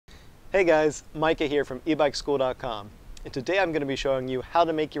Hey guys, Micah here from EbikeSchool.com, and today I'm going to be showing you how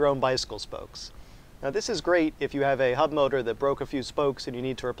to make your own bicycle spokes. Now this is great if you have a hub motor that broke a few spokes and you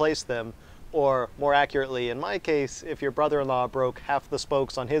need to replace them, or more accurately in my case, if your brother-in-law broke half the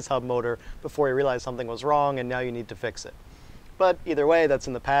spokes on his hub motor before he realized something was wrong and now you need to fix it. But either way, that's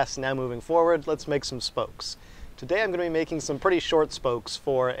in the past. Now moving forward, let's make some spokes. Today I'm going to be making some pretty short spokes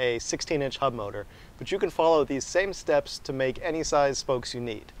for a 16-inch hub motor, but you can follow these same steps to make any size spokes you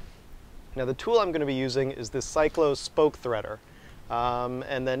need. Now the tool I'm going to be using is this Cyclo spoke threader.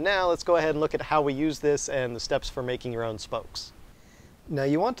 And then now let's go ahead and look at how we use this and the steps for making your own spokes. Now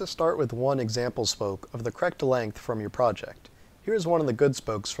you want to start with one example spoke of the correct length from your project. Here's one of the good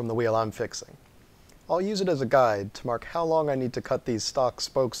spokes from the wheel I'm fixing. I'll use it as a guide to mark how long I need to cut these stock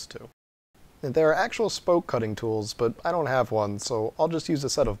spokes to. Now, there are actual spoke cutting tools, but I don't have one, so I'll just use a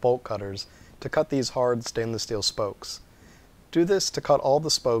set of bolt cutters to cut these hard stainless steel spokes. Do this to cut all the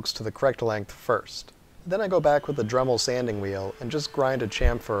spokes to the correct length first. Then I go back with a Dremel sanding wheel and just grind a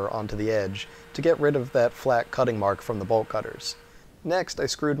chamfer onto the edge to get rid of that flat cutting mark from the bolt cutters. Next, I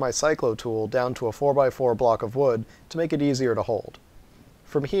screwed my Cyclo tool down to a 4x4 block of wood to make it easier to hold.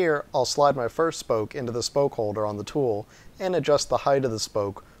 From here, I'll slide my first spoke into the spoke holder on the tool and adjust the height of the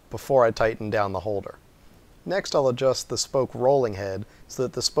spoke before I tighten down the holder. Next, I'll adjust the spoke rolling head so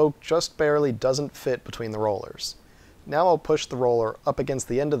that the spoke just barely doesn't fit between the rollers. Now I'll push the roller up against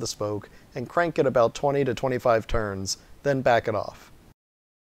the end of the spoke and crank it about 20 to 25 turns, then back it off.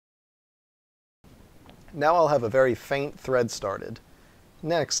 Now I'll have a very faint thread started.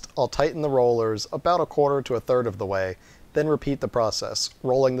 Next, I'll tighten the rollers about 1/4 to 1/3 of the way, then repeat the process,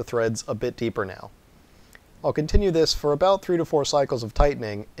 rolling the threads a bit deeper now. I'll continue this for about 3 to 4 cycles of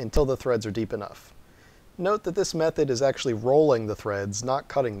tightening until the threads are deep enough. Note that this method is actually rolling the threads, not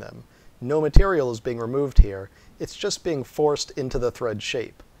cutting them. No material is being removed here, it's just being forced into the thread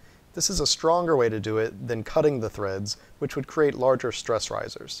shape. This is a stronger way to do it than cutting the threads, which would create larger stress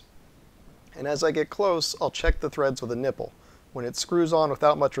risers. And as I get close, I'll check the threads with a nipple. When it screws on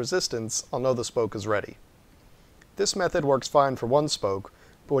without much resistance, I'll know the spoke is ready. This method works fine for one spoke,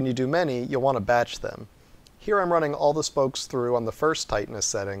 but when you do many, you'll want to batch them. Here I'm running all the spokes through on the first tightness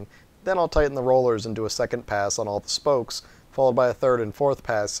setting, then I'll tighten the rollers and do a second pass on all the spokes, followed by a third and fourth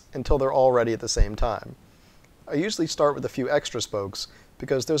pass until they're all ready at the same time. I usually start with a few extra spokes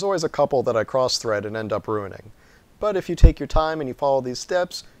because there's always a couple that I cross-thread and end up ruining. But if you take your time and you follow these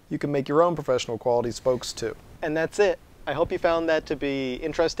steps, you can make your own professional quality spokes too. And that's it. I hope you found that to be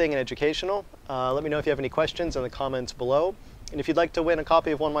interesting and educational. Let me know if you have any questions in the comments below. And if you'd like to win a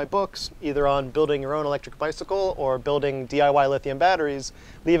copy of one of my books, either on building your own electric bicycle or building DIY lithium batteries,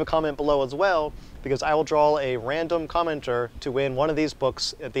 leave a comment below as well, because I will draw a random commenter to win one of these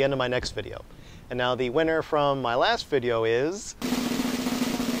books at the end of my next video. And now the winner from my last video is...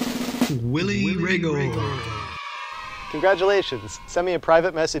 Willie Rago. Congratulations! Send me a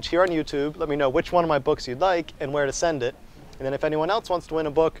private message here on YouTube, let me know which one of my books you'd like and where to send it. And then if anyone else wants to win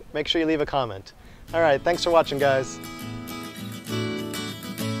a book, make sure you leave a comment. Alright, thanks for watching guys.